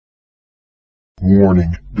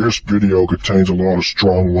Warning, this video contains a lot of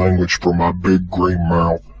strong language from my big green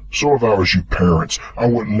mouth. So if I was you parents, I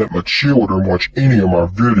wouldn't let my children watch any of my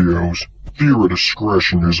videos. Viewer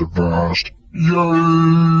discretion is advised.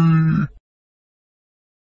 Yay!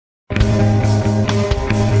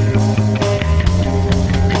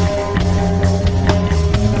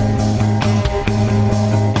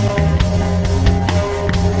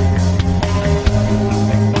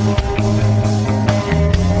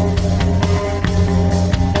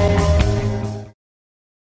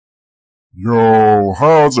 Yo,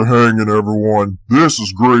 how's it hanging, everyone? This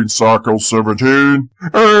is Green Psycho 17,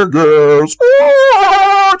 and guess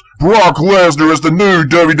what? Brock Lesnar is the new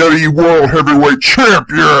WWE World Heavyweight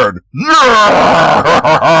Champion!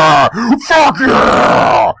 Yeah! Fuck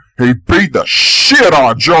yeah! He beat the shit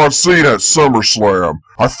out of John Cena at Summerslam.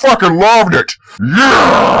 I fucking loved it!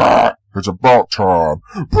 Yeah! It's about time.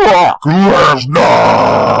 Brock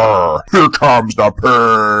Lesnar! Here comes the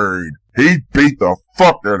pain! He beat the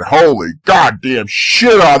fucking holy goddamn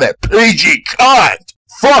shit out of that PG cunt!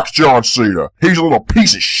 Fuck John Cena! He's a little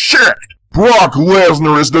piece of shit! Brock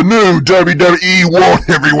Lesnar is the new WWE World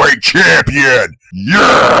Heavyweight Champion! Yes!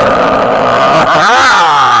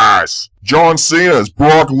 John Cena is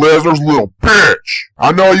Brock Lesnar's little bitch!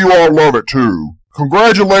 I know you all love it too.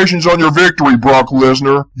 Congratulations on your victory, Brock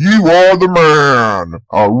Lesnar. You are the man.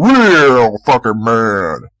 A real fucking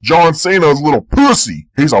man. John Cena's a little pussy.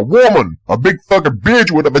 He's a woman. A big fucking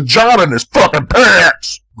bitch with a vagina in his fucking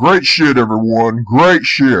pants. Great shit, everyone. Great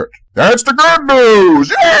shit. That's the good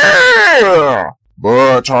news. Yeah!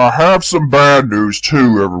 But I have some bad news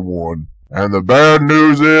too, everyone. And the bad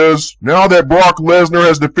news is, now that Brock Lesnar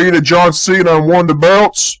has defeated John Cena and won the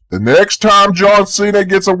belts, the next time John Cena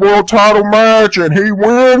gets a world title match and he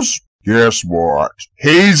wins, guess what?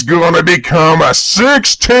 He's gonna become a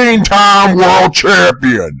 16-time world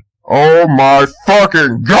champion! Oh my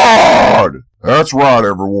fucking god! That's right,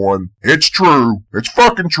 everyone. It's true. It's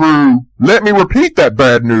fucking true. Let me repeat that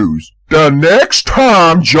bad news. The next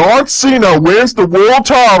time John Cena wins the world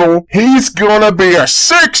title, he's gonna be a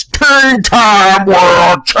 16-time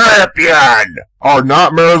world champion! Our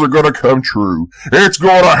nightmares are gonna come true. It's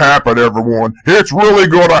gonna happen, everyone. It's really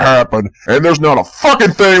gonna happen. And there's not a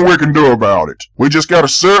fucking thing we can do about it. We just gotta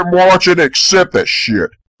sit and watch it and accept that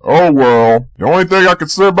shit. Oh well, the only thing I can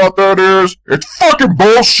say about that is, it's fucking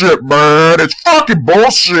bullshit, man! It's fucking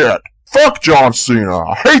bullshit! Fuck John Cena!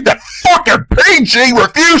 I hate that fucking PG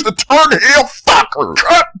refuse to turn heel fucker!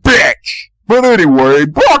 Cut bitch! But anyway,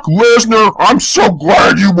 Brock Lesnar, I'm so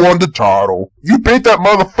glad you won the title. You beat that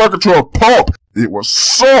motherfucker to a pulp. It was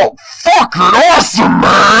so fucking awesome,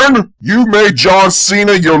 man! You made John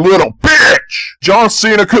Cena your little bitch! John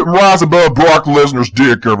Cena couldn't rise above Brock Lesnar's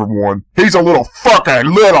dick, everyone. He's a little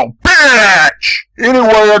fucking little bitch! Anyway,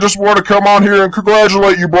 I just want to come on here and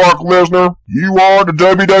congratulate you, Brock Lesnar. You are the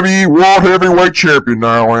WWE World Heavyweight Champion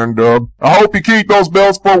now, and I hope you keep those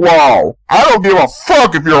belts for a while. I don't give a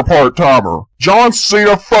fuck if you're a part-timer. John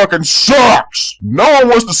Cena fucking sucks! No one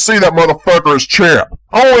wants to see that motherfucker as champ.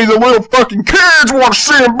 Only the little fucking kids want to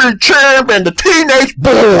see him be champ and the teenage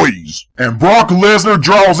boys. And Brock Lesnar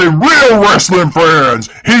draws in real wrestling fans.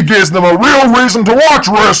 He gives them a real reason to watch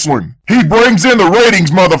wrestling. He brings in the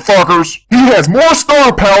ratings, motherfuckers. He has more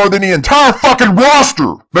star power than the entire fucking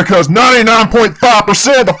roster. Because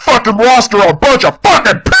 99.5% of the fucking roster are a bunch of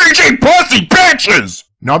fucking PG pussy bitches.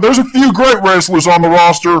 Now, there's a few great wrestlers on the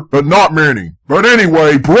roster, but not many. But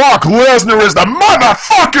anyway, Brock Lesnar is the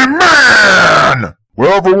motherfucking man!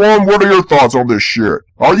 Well, everyone, what are your thoughts on this shit?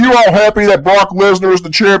 Are you all happy that Brock Lesnar is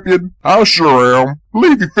the champion? I sure am.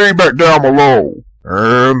 Leave your feedback down below.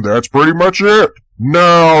 And that's pretty much it.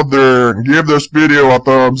 Now then, give this video a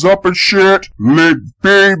thumbs up and shit, leave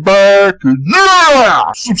feedback, and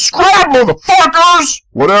yeah! Subscribe, motherfuckers!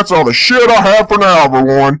 Well, that's all the shit I have for now,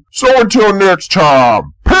 everyone. So until next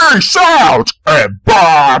time, peace out, and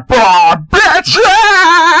bye-bye, bitch!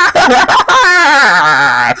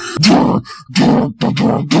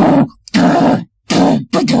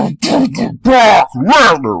 Brock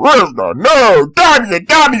Lesnar, no,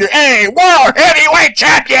 WWE World Heavyweight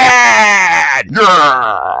Champion!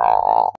 Yeah!